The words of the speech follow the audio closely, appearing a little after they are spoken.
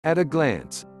At a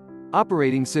glance.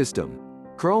 Operating System.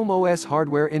 Chrome OS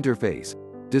Hardware Interface.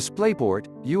 DisplayPort,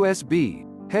 USB,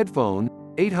 Headphone,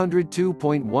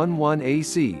 802.11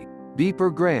 AC, B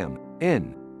per gram,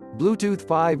 N. Bluetooth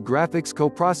 5 Graphics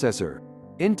Coprocessor.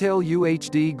 Intel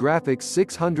UHD Graphics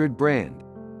 600 brand.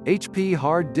 HP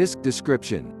Hard Disk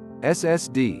Description,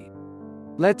 SSD.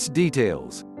 Let's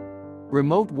details.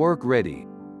 Remote work ready.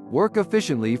 Work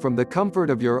efficiently from the comfort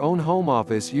of your own home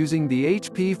office using the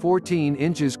HP 14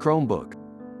 inches Chromebook.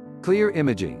 Clear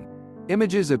imaging.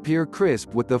 Images appear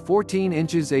crisp with the 14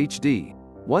 inches HD,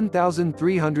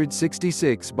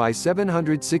 1366 by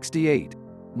 768.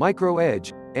 Micro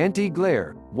Edge,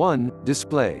 Anti-Glare, 1,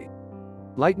 display.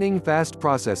 Lightning fast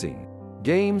processing.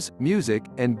 Games, music,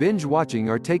 and binge watching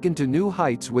are taken to new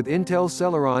heights with Intel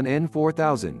Celeron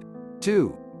N4000.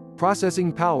 2.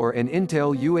 Processing power and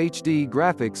Intel UHD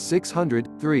Graphics 600.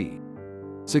 3.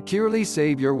 Securely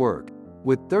save your work.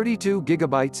 With 32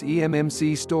 GB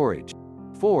eMMC storage.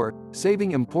 4.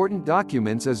 Saving important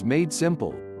documents is made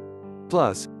simple.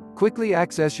 Plus, quickly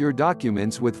access your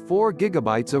documents with 4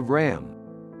 GB of RAM.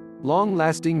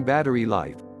 Long-lasting battery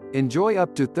life. Enjoy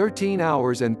up to 13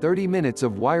 hours and 30 minutes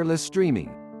of wireless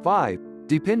streaming. 5.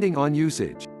 Depending on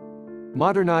usage.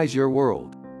 Modernize your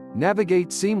world.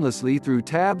 Navigate seamlessly through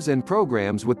tabs and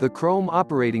programs with the Chrome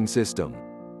operating system.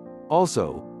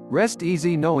 Also, rest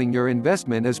easy knowing your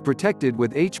investment is protected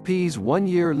with HP's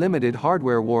 1-year limited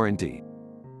hardware warranty.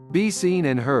 Be seen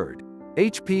and heard.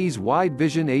 HP's Wide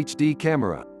Vision HD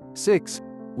camera. 6.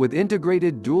 With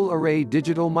integrated dual-array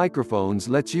digital microphones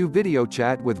lets you video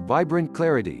chat with vibrant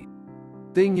clarity.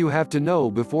 Thing you have to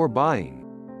know before buying.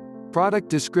 Product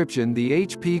description: the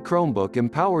HP Chromebook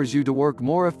empowers you to work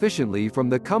more efficiently from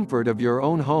the comfort of your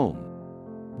own home.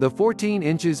 The 14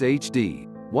 inches HD,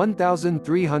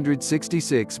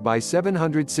 1366 by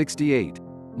 768,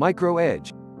 Micro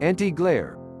Edge,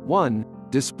 Anti-Glare, 1,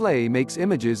 display makes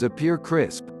images appear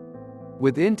crisp.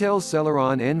 With Intel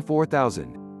Celeron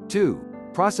N4000. 2.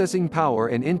 Processing power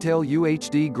and Intel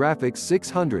UHD Graphics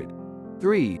 600.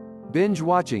 3. Binge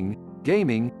watching,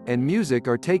 gaming, and music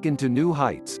are taken to new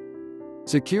heights.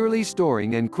 Securely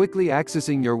storing and quickly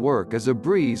accessing your work is a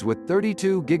breeze with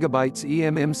 32 GB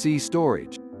eMMC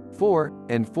storage, 4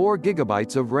 and 4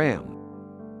 GB of RAM.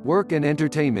 Work and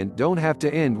entertainment don't have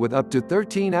to end with up to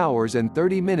 13 hours and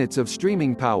 30 minutes of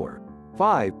streaming power.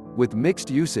 5. With mixed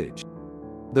usage.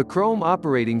 The Chrome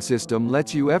operating system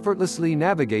lets you effortlessly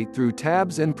navigate through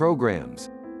tabs and programs.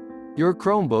 Your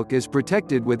Chromebook is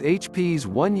protected with HP's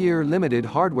 1-year limited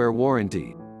hardware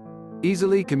warranty.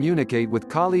 Easily communicate with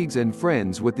colleagues and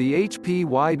friends with the HP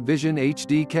Wide Vision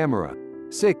HD camera.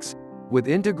 6. With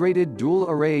integrated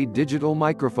dual-array digital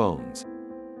microphones.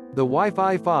 The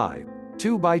Wi-Fi 5,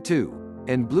 2x2,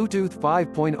 and Bluetooth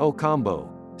 5.0 combo.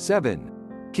 7.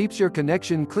 Keeps your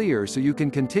connection clear so you can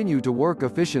continue to work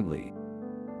efficiently.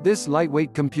 This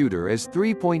lightweight computer is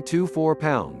 3.24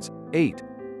 pounds, 8,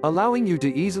 allowing you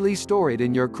to easily store it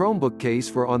in your Chromebook case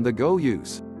for on-the-go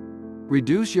use.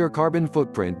 Reduce your carbon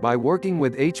footprint by working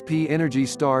with HP Energy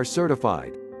Star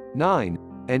certified 9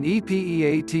 and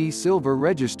EPEAT Silver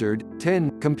registered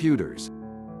 10 computers.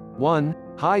 1.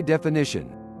 High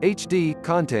definition HD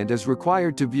content is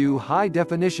required to view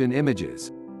high-definition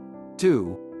images.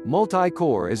 2.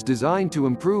 Multi-core is designed to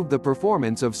improve the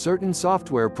performance of certain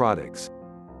software products.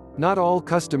 Not all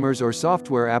customers or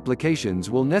software applications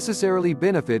will necessarily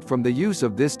benefit from the use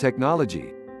of this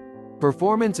technology.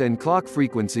 Performance and clock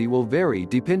frequency will vary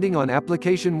depending on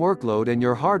application workload and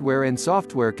your hardware and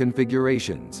software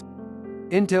configurations.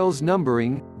 Intel's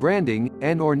numbering, branding,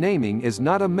 and/or naming is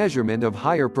not a measurement of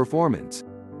higher performance.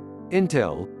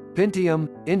 Intel, Pentium,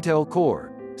 Intel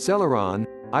Core, Celeron,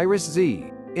 Iris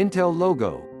Z, Intel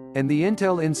logo, and the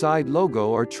Intel Inside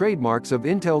logo are trademarks of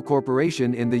Intel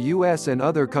Corporation in the US and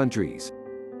other countries.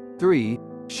 3.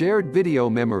 Shared video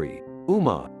memory,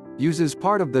 UMA, uses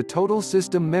part of the total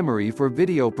system memory for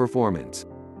video performance.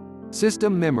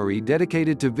 System memory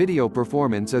dedicated to video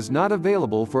performance is not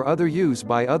available for other use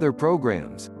by other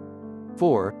programs.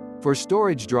 4. For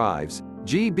storage drives,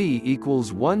 GB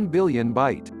equals 1 billion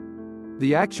byte.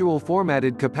 The actual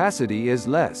formatted capacity is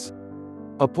less.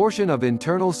 A portion of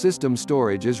internal system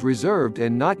storage is reserved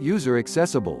and not user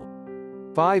accessible.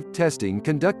 5. Testing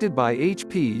conducted by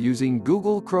HP using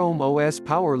Google Chrome OS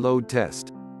Power Load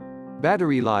Test.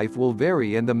 Battery life will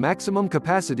vary and the maximum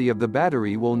capacity of the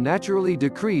battery will naturally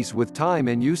decrease with time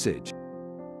and usage.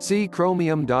 See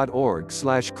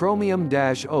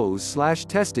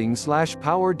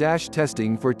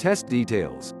chromium.org/chromium-os/testing/power-testing for test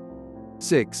details.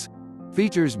 6.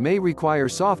 Features may require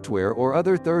software or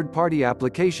other third-party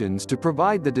applications to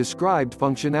provide the described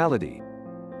functionality.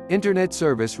 Internet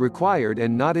service required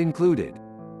and not included.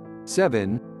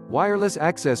 7. Wireless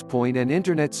access point and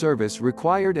Internet service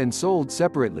required and sold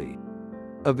separately.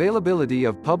 Availability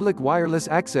of public wireless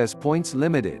access points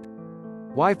limited.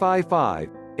 Wi-Fi 5,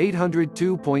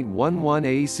 802.11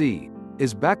 AC,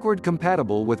 is backward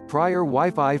compatible with prior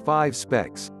Wi-Fi 5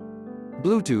 specs.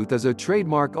 Bluetooth is a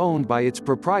trademark owned by its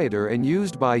proprietor and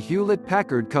used by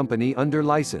Hewlett-Packard Company under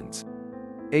license.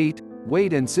 8.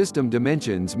 Weight and system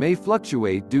dimensions may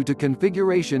fluctuate due to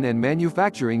configuration and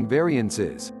manufacturing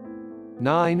variances.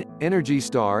 9. Energy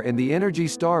Star and the Energy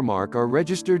Star mark are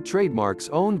registered trademarks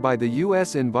owned by the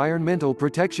U.S. Environmental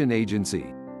Protection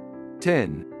Agency.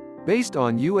 10. Based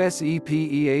on US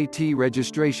EPEAT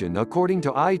registration according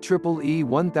to IEEE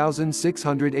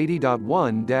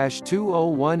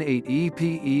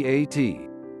 1680.1-2018 EPEAT.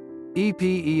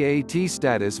 EPEAT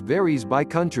status varies by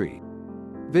country.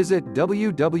 Visit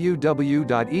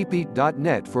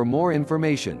www.epeat.net for more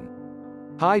information.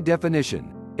 High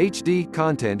definition HD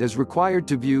content is required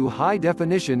to view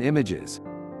high-definition images.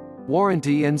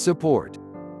 Warranty and support.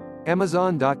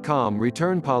 Amazon.com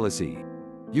return policy.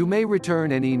 You may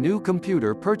return any new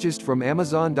computer purchased from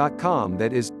Amazon.com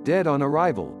that is dead on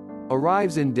arrival,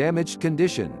 arrives in damaged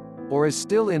condition, or is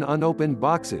still in unopened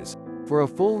boxes, for a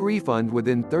full refund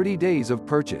within 30 days of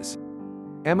purchase.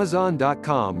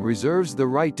 Amazon.com reserves the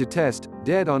right to test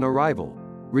dead on arrival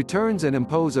returns and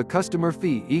impose a customer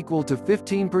fee equal to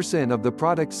 15% of the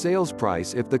product's sales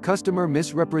price if the customer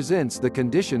misrepresents the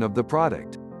condition of the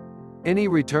product. Any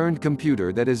returned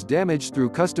computer that is damaged through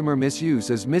customer misuse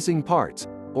as missing parts,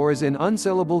 or is in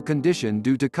unsellable condition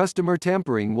due to customer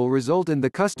tampering will result in the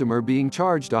customer being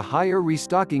charged a higher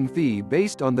restocking fee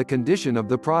based on the condition of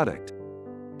the product.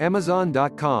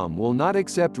 Amazon.com will not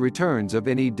accept returns of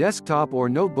any desktop or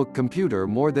notebook computer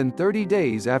more than 30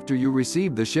 days after you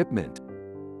receive the shipment.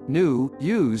 New,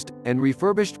 used, and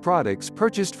refurbished products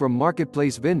purchased from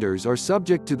marketplace vendors are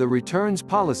subject to the returns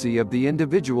policy of the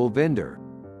individual vendor.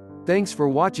 Thanks for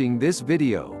watching this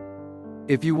video.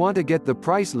 If you want to get the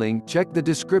price link, check the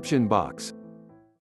description box.